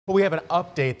We have an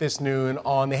update this noon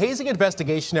on the hazing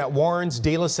investigation at Warren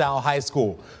De La Salle High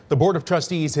School. The Board of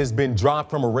Trustees has been dropped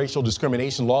from a racial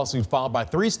discrimination lawsuit filed by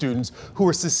 3 students who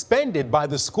were suspended by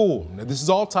the school. Now, this is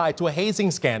all tied to a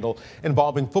hazing scandal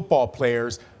involving football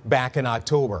players back in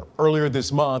October. Earlier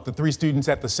this month, the 3 students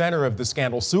at the center of the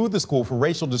scandal sued the school for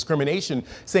racial discrimination,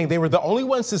 saying they were the only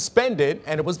ones suspended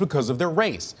and it was because of their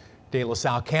race. De La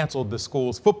Salle canceled the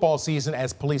school's football season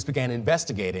as police began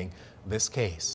investigating this case.